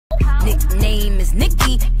nickname is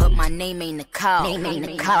Nikki, but my name ain't Nicole. Name ain't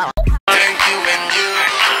Nicole. Thank you and you.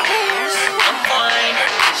 I'm fine.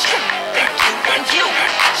 Thank you and you.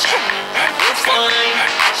 I'm fine.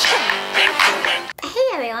 Thank you and Hey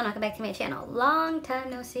everyone, welcome back to my channel. Long time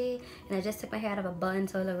no see, and I just took my hair out of a bun,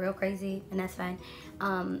 so it looked real crazy, and that's fine.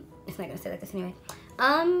 It's not gonna stay like this anyway.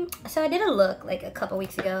 So I did a look like a couple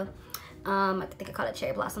weeks ago. I think I called it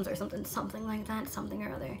cherry blossoms or something like that, something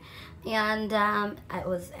or other. And I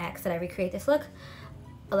was asked that I recreate this look.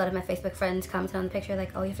 A lot of my Facebook friends commented on the picture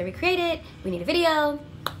like, oh, you have to recreate it, we need a video.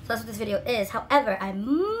 So that's what this video is. However, I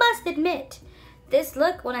must admit, this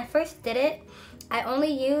look, when I first did it, I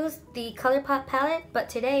only used the ColourPop palette, but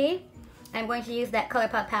today I'm going to use that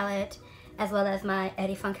ColourPop palette as well as my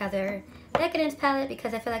Funkhouser Decadence palette,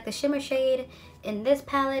 because I feel like the shimmer shade in this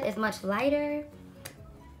palette is much lighter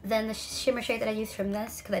than the shimmer shade that I used from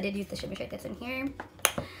this, because I did use the shimmer shade that's in here.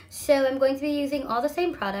 So I'm going to be using all the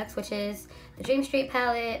same products, which is the Dream Street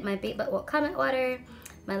palette, my BeatButWoke Comet water,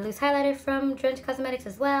 my loose highlighter from Drench Cosmetics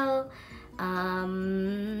as well,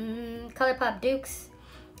 ColourPop Dukes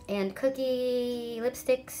and Cookie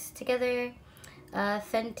lipsticks together,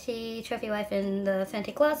 Fenty Trophy Wife and the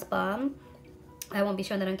Fenty Gloss Bomb. I won't be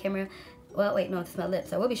showing that on camera. Well, wait, no, this is my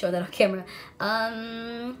lips. I will be showing that on camera.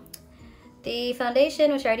 The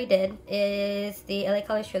foundation, which I already did, is the LA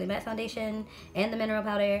Colors Truly Matte Foundation and the mineral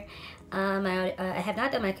powder. I have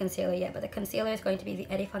not done my concealer yet, but the concealer is going to be the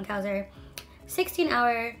Funkhouser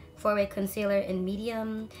 16-hour 4-way concealer in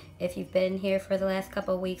medium. If you've been here for the last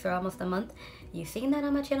couple of weeks or almost a month, you've seen that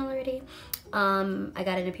on my channel already. I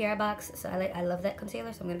got it in a PR box, so I love that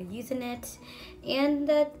concealer, so I'm going to be using it. And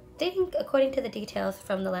I think, according to the details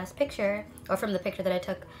from the last picture, or from the picture that I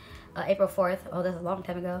took April 4th, oh, that's a long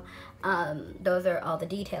time ago, those are all the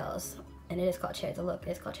details. And it is called Cherry, the look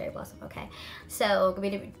is called Cherry Blossom, okay. So, we're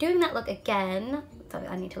going to be doing that look again. So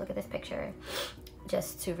I need to look at this picture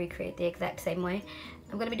just to recreate the exact same way.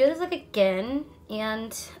 I'm going to be doing this look again,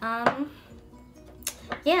 and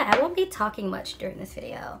yeah, I won't be talking much during this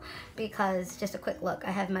video because just a quick look.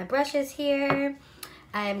 I have my brushes here.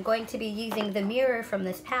 I'm going to be using the mirror from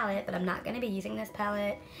this palette, but I'm not going to be using this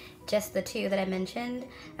palette, just the two that I mentioned.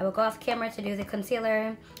 I will go off camera to do the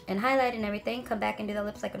concealer and highlight and everything, come back and do the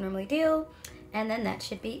lips like I normally do, and then that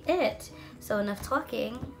should be it. So enough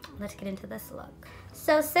talking, let's get into this look.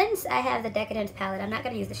 So since I have the Decadence palette, I'm not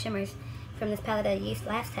going to use the shimmers from this palette I used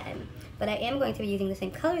last time, but I am going to be using the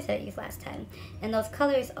same colors that I used last time. And those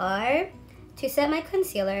colors are, to set my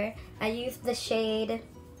concealer, I used the shade,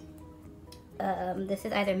 this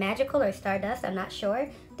is either Magical or Stardust, I'm not sure.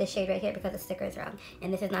 This shade right here, because the sticker is wrong.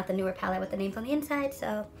 And this is not the newer palette with the names on the inside,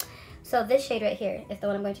 so this shade right here is the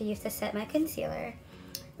one I'm going to use to set my concealer.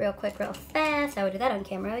 Real quick, real fast, I would do that on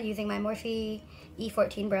camera using my Morphe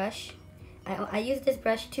E14 brush. I use this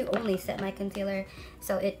brush to only set my concealer,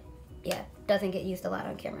 so it, yeah, doesn't get used a lot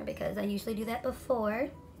on camera because I usually do that before.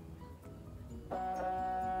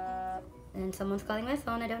 And someone's calling my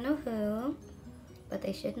phone, I don't know who, but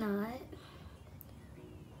they should not.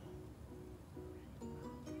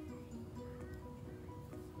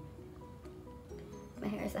 My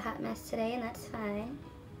hair is a hot mess today, and that's fine.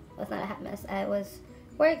 Well, it's not a hot mess. I was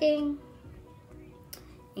working,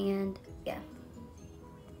 and yeah,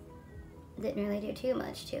 didn't really do too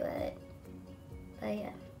much to it, but yeah.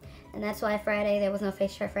 And that's why Friday, there was no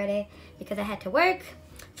face chart Friday, because I had to work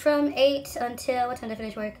from 8 until, what time did I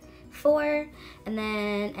finish work? 4, and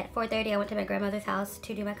then at 4:30 I went to my grandmother's house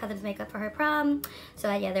to do my cousin's makeup for her prom.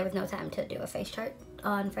 So yeah, there was no time to do a face chart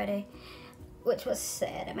on Friday, which was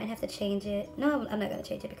sad. I might have to change it. No, I'm not gonna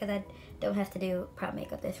change it because I don't have to do prom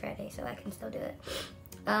makeup this Friday, so I can still do it.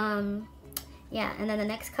 Yeah, and then the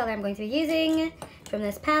next color I'm going to be using from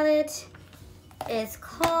this palette is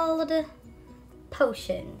called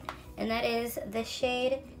Potion, and that is this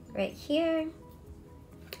shade right here.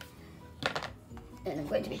 And I'm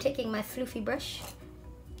going to be taking my floofy brush.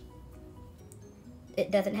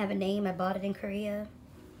 It doesn't have a name, I bought it in Korea,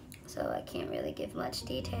 so I can't really give much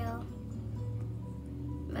detail.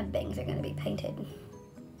 My bangs are gonna be painted.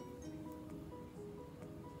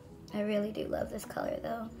 I really do love this color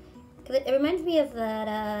though, because it reminds me of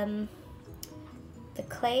that, the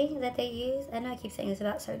clay that they use. I know I keep saying this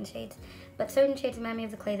about certain shades, but certain shades remind me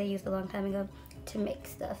of the clay they used a long time ago to make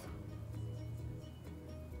stuff.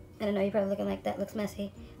 And I know you're probably looking like that looks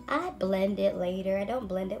messy. I blend it later. I don't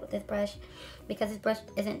blend it with this brush because this brush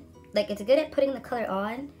isn't, like, it's good at putting the color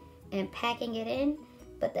on and packing it in,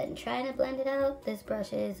 but then trying to blend it out, this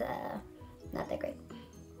brush is not that great.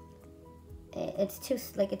 It's too,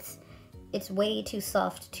 like, it's way too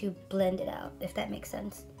soft to blend it out, if that makes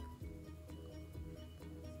sense.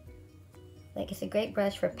 Like, it's a great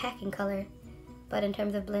brush for packing color, but in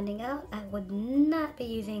terms of blending out, I would not be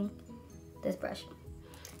using this brush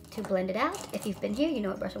to blend it out. If you've been here, you know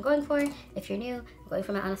what brush I'm going for. If you're new, I'm going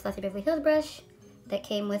for my Anastasia Beverly Hills brush that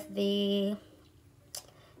came with the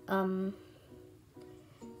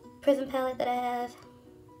Prism palette that I have.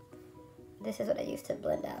 This is what I use to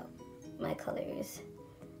blend out my colors.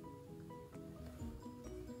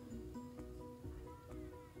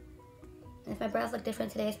 If my brows look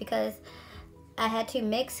different today, it's because I had to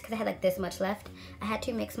mix, because I had like this much left, I had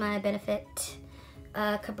to mix my Benefit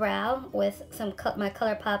Kabrow with some my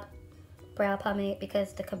ColourPop brow pomade,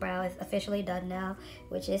 because the Kabrow is officially done now,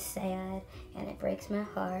 which is sad, and it breaks my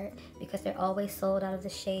heart because they're always sold out of the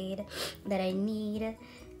shade that I need.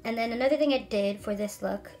 And then another thing I did for this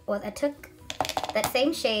look was I took that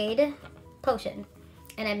same shade, Potion,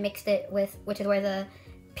 and I mixed it with, which is where the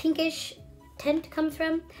pinkish tint comes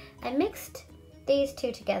from. I mixed these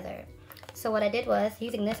two together. So what I did was,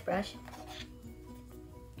 using this brush,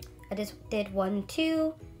 I just did 1,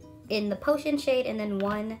 2 in the Potion shade and then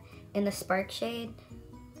 1 in the Spark shade,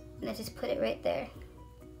 and I just put it right there.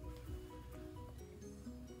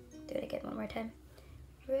 Do it again one more time.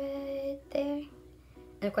 Right there.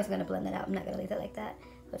 And of course I'm gonna blend that out. I'm not gonna leave it like that.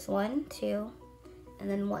 So it's 1, 2, and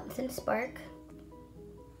then once in Spark.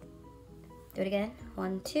 Do it again.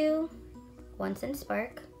 1, 2, once in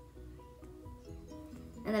Spark.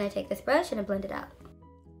 And then I take this brush and I blend it out.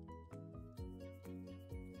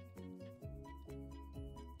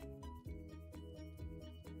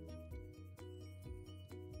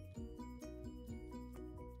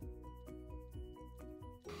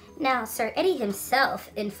 Now, Sir Eddie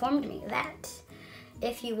himself informed me that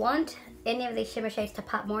if you want any of these shimmer shades to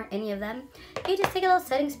pop more, any of them, you just take a little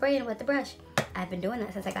setting spray and with the brush. I've been doing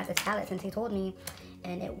that since I got this palette, since he told me,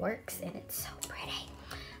 and it works, and it's so pretty.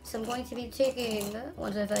 So I'm going to be taking,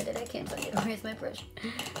 once I find it, I can't find it. Where's my brush?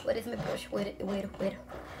 What is my brush? Wait.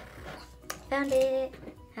 Found it.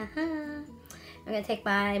 I'm gonna take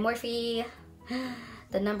my Morphe.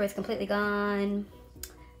 The number is completely gone.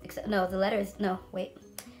 Except, no, the letters, no, wait.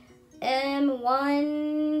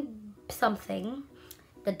 M1 something,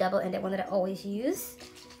 the double-ended one that I always use.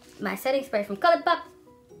 My setting spray from ColourPop.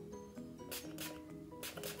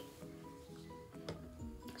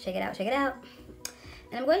 Shake it out, shake it out.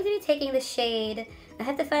 And I'm going to be taking the shade, I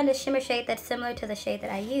have to find a shimmer shade that's similar to the shade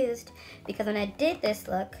that I used, because when I did this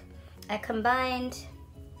look, I combined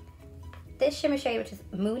this shimmer shade, which is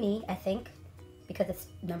Moony, I think, because it's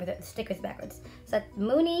numbered, the sticker's backwards. So that's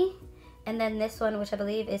Moony, and then this one, which I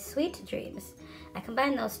believe is Sweet Dreams. I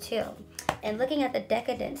combined those two. And looking at the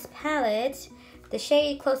Decadence palette, the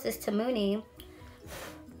shade closest to Moony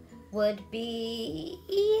would be,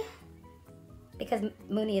 because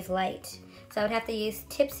Moony is light, so I would have to use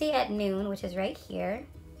Tipsy at Noon, which is right here,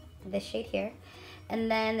 this shade here.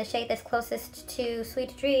 And then the shade that's closest to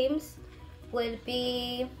Sweet Dreams would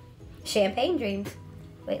be Champagne Dreams.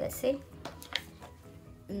 Wait, let's see.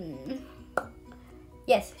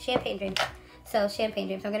 Yes, Champagne Dreams. So Champagne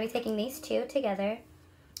Dreams. So I'm going to be taking these two together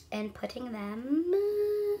and putting them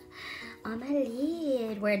on my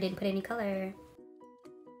lid where I didn't put any color.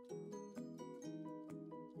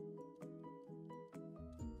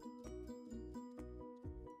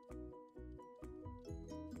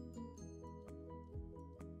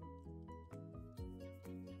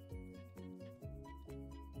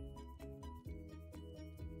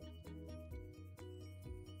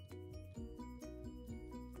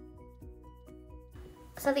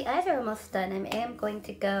 So the eyes are almost done. I am going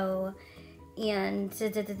to go and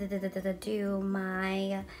do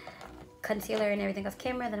my concealer and everything off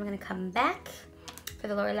camera. Then I'm going to come back for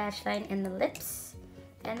the lower lash line and the lips,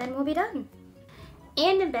 and then we'll be done.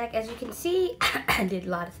 And I'm back. As you can see, I did a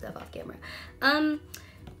lot of stuff off camera. I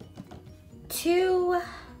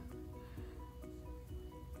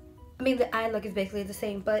mean, the eye look is basically the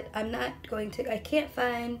same, but I'm not going to, I can't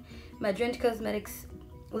find my Drench Cosmetics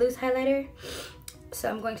loose highlighter. So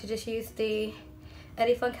I'm going to just use the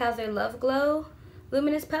Eddie Funkhouser Love Glow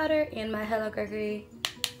Luminous Powder and my Hello Gregory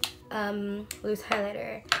loose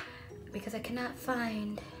highlighter, because I cannot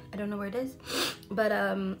find, I don't know where it is, but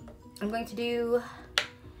I'm going to do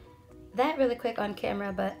that really quick on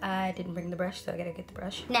camera, but I didn't bring the brush, so I gotta get the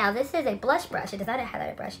brush. Now this is a blush brush. It is not a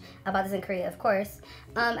highlighter brush. I bought this in Korea, of course.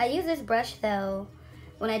 I use this brush though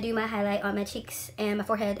when I do my highlight on my cheeks and my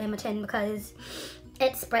forehead and my chin, because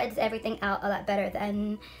it spreads everything out a lot better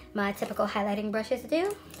than my typical highlighting brushes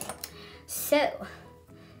do. So,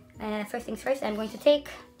 first things first, I'm going to take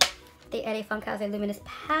the Eddie Funkhouser Luminous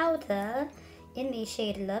Powder in the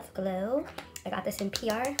shade Love Glow. I got this in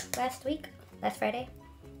PR last Friday.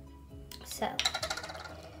 So,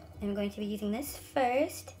 I'm going to be using this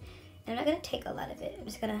first. I'm not going to take a lot of it. I'm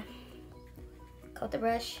just going to coat the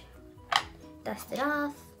brush, dust it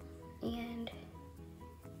off, and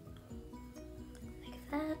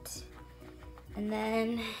like that. And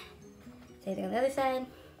then same thing on the other side.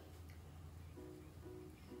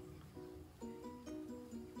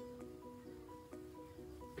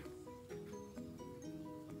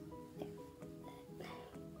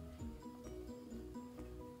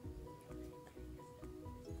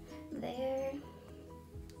 There.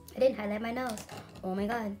 I didn't highlight my nose. Oh my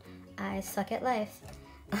god, I suck at life.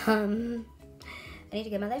 I need to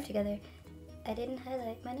get my life together. I didn't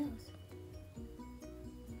highlight my nose.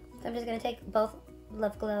 So I'm just gonna take both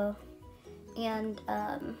Love Glow and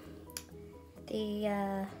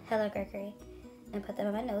the Hello Gregory and put them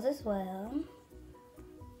on my nose as well.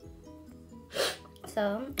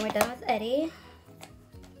 So we're done with Eddie.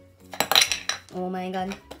 Oh my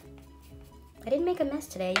god. I didn't make a mess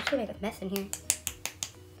today. I usually make a mess in here.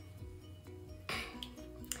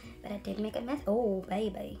 But I did make a mess. Oh,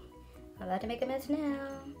 baby. I'm about to make a mess now.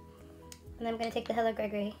 And I'm going to take the Hello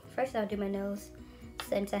Gregory. First I'll do my nose,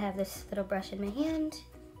 since I have this little brush in my hand.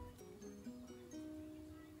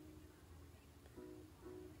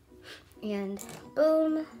 And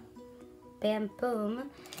boom. Bam,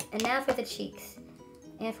 boom. And now for the cheeks.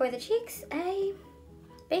 And for the cheeks, I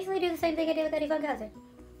basically do the same thing I did with Eddie Funkhouser.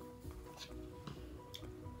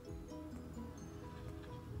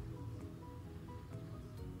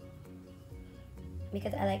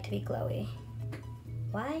 Because I like to be glowy.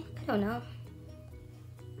 Why? I don't know.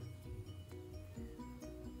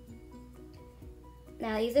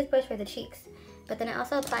 Now I use this brush for the cheeks, but then I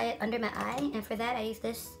also apply it under my eye, and for that I use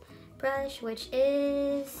this brush, which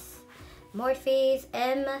is Morphe's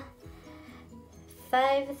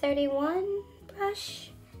M531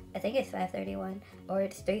 brush. I think it's 531, or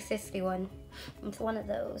it's 351. It's one of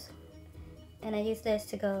those. And I use this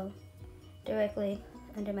to go directly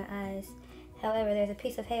under my eyes. However, there's a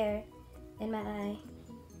piece of hair in my eye.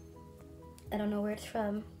 I don't know where it's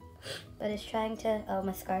from, but it's trying to, oh,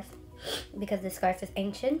 my scarf, because this scarf is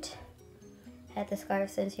ancient. Had the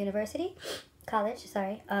scarf since college,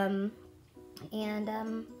 sorry. That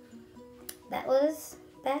was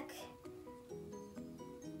back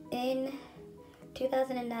in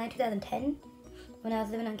 2009, 2010, when I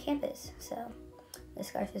was living on campus. So the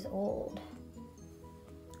scarf is old.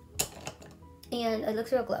 And it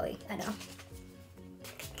looks real glowy, I know.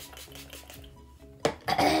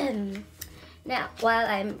 Now, while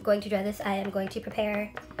I'm going to dry this, I am going to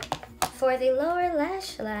prepare for the lower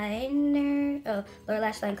lash liner. Oh, lower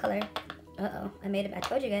lash line color. Uh-oh, I made it. I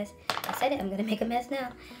told you guys. I said it. I'm going to make a mess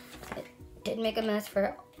now. I did make a mess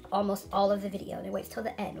for almost all of the video, and it waits till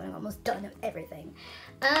the end when I'm almost done with everything.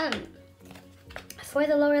 For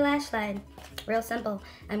the lower lash line, real simple.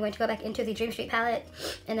 I'm going to go back into the Dream Street palette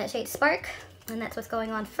in that shade Spark. And that's what's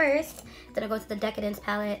going on first. Then I'll go to the Decadence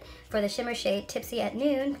palette for the shimmer shade Tipsy at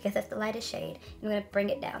Noon, because that's the lightest shade. I'm going to bring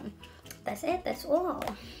it down. That's it. That's all.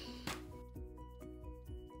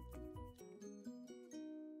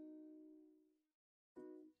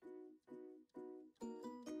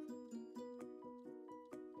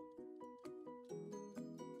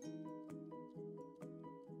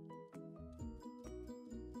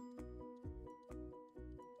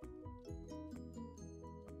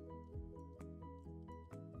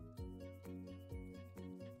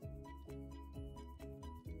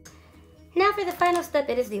 Now for the final step,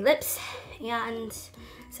 it is the lips, and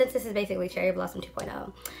since this is basically Cherry Blossom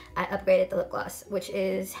 2.0, I upgraded the lip gloss, which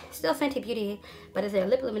is still Fenty Beauty, but is a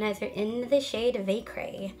lip luminizer in the shade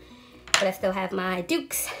Vacray. But I still have my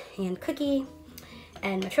Dukes and Cookie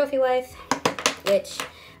and my Trophy Wife, which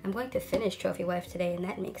I'm going to finish Trophy Wife today, and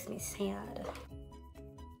that makes me sad.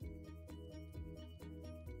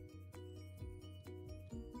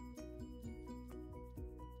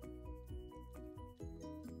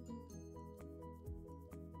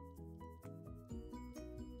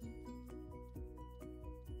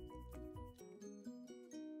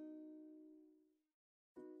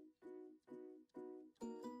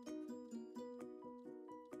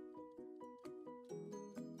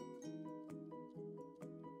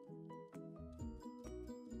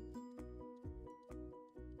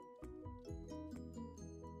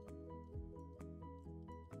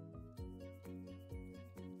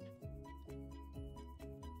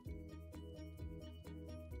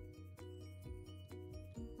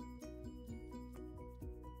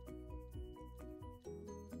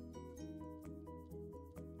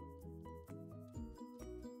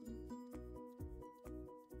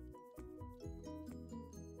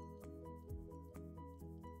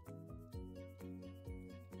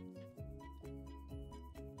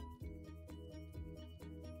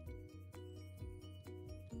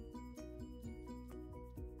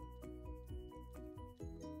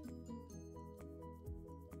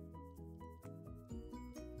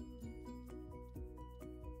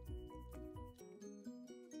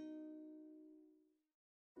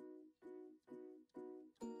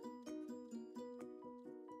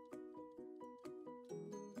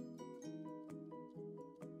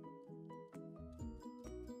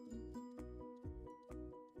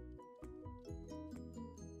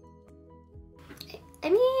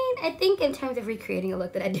 I think in terms of recreating a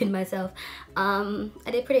look that I did myself, I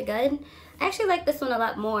did pretty good. I actually like this one a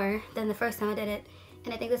lot more than the first time I did it,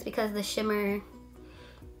 and I think that's because the shimmer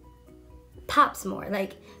pops more.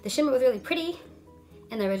 Like, the shimmer was really pretty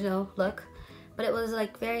in the original look, but it was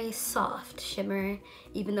like very soft shimmer,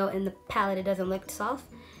 even though in the palette it doesn't look soft.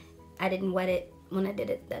 I didn't wet it when I did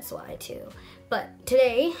it, that's why too. But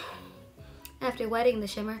today, after wetting the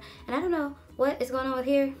shimmer, and I don't know what is going on with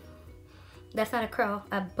here. That's not a curl.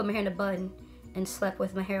 I put my hair in a bun and slept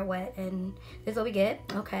with my hair wet, and this is what we get.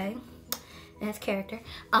 Okay, that's character.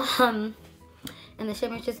 And the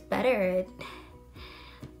shimmer's just better.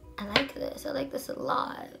 I like this. I like this a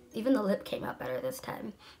lot. Even the lip came out better this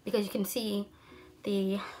time because you can see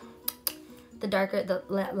the darker, the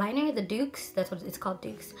liner, the Dukes. That's what it's called,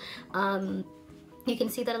 Dukes. You can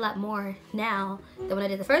see that a lot more now than when I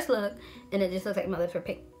did the first look, and it just looks like my lips were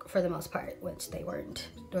pink for the most part, which they weren't,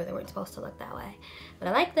 or they weren't supposed to look that way. But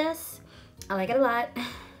I like this. I like it a lot,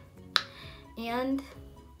 and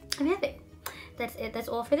I'm happy. That's it. That's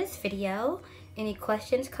all for this video. Any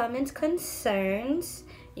questions, comments, concerns,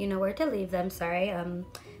 you know where to leave them. Sorry,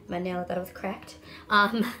 my nail, I thought it was cracked.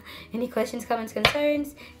 Any questions, comments,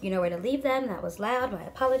 concerns, you know where to leave them. That was loud, my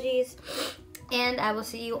apologies. And I will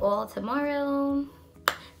see you all tomorrow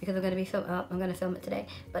because I'm gonna film it today,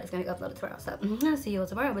 but it's gonna get uploaded tomorrow. So I'll see you all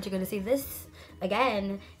tomorrow, but you're gonna see this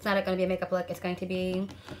again. It's not gonna be a makeup look, it's going to be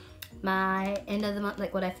my end of the month,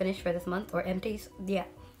 like what I finished for this month, or empties. Yeah,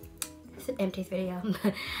 it's an empties video.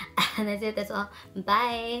 And that's it, that's all.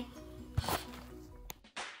 Bye.